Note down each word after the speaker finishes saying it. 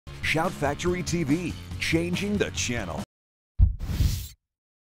Shout Factory TV, changing the channel.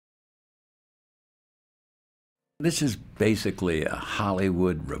 This is basically a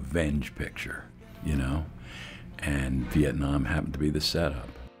Hollywood revenge picture, you know, and Vietnam happened to be the setup.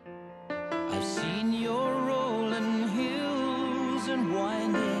 I've seen your rolling hills and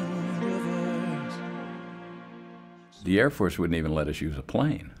winding rivers. The Air Force wouldn't even let us use a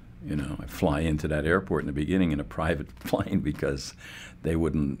plane. You know, I fly into that airport in the beginning in a private plane because they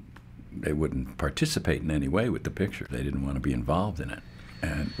wouldn't participate in any way with the picture. They didn't want to be involved in it.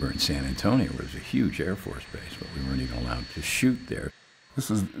 And we're in San Antonio, where there's a huge Air Force base, but we weren't even allowed to shoot there. This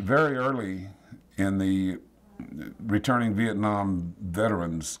was very early in the returning Vietnam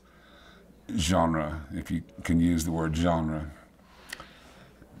veterans genre, if you can use the word genre.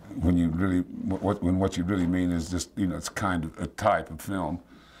 When you really, what you really mean is just, you know, it's kind of a type of film.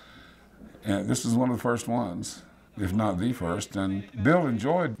 And this is one of the first ones, if not the first. And Bill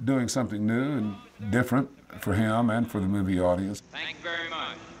enjoyed doing something new and different for him and for the movie audience. Thank you very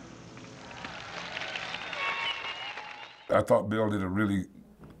much. I thought Bill did a really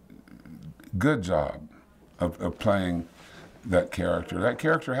good job of playing that character. That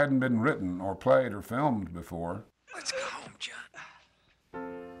character hadn't been written or played or filmed before. Let's go home, John.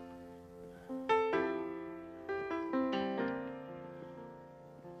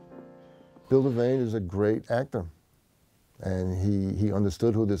 Bill Devane is a great actor, and he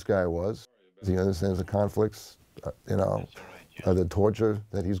understood who this guy was. He understands the conflicts, you know, the torture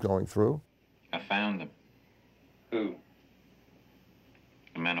that he's going through. I found them. Who?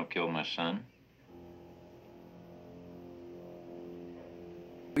 The man who killed my son?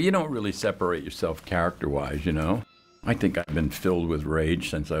 You don't really separate yourself character-wise, you know. I think I've been filled with rage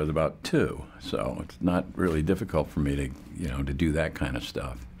since I was about 2, so it's not really difficult for me to, you know, to do that kind of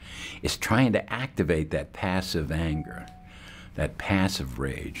stuff. It's trying to activate that passive anger, that passive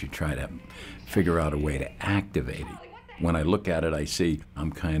rage. You try to figure out a way to activate it. When I look at it, I see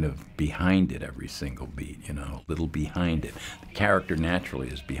I'm kind of behind it every single beat, you know, a little behind it. The character naturally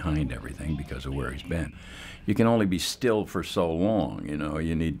is behind everything because of where he's been. You can only be still for so long, you know.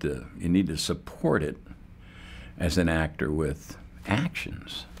 You need to support it as an actor with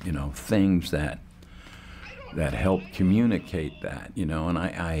actions, you know, things that help communicate that, you know.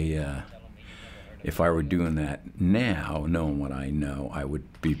 And if I were doing that now, knowing what I know, I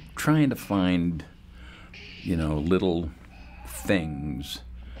would be trying to find, you know, little things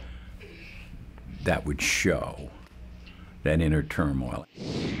that would show that inner turmoil.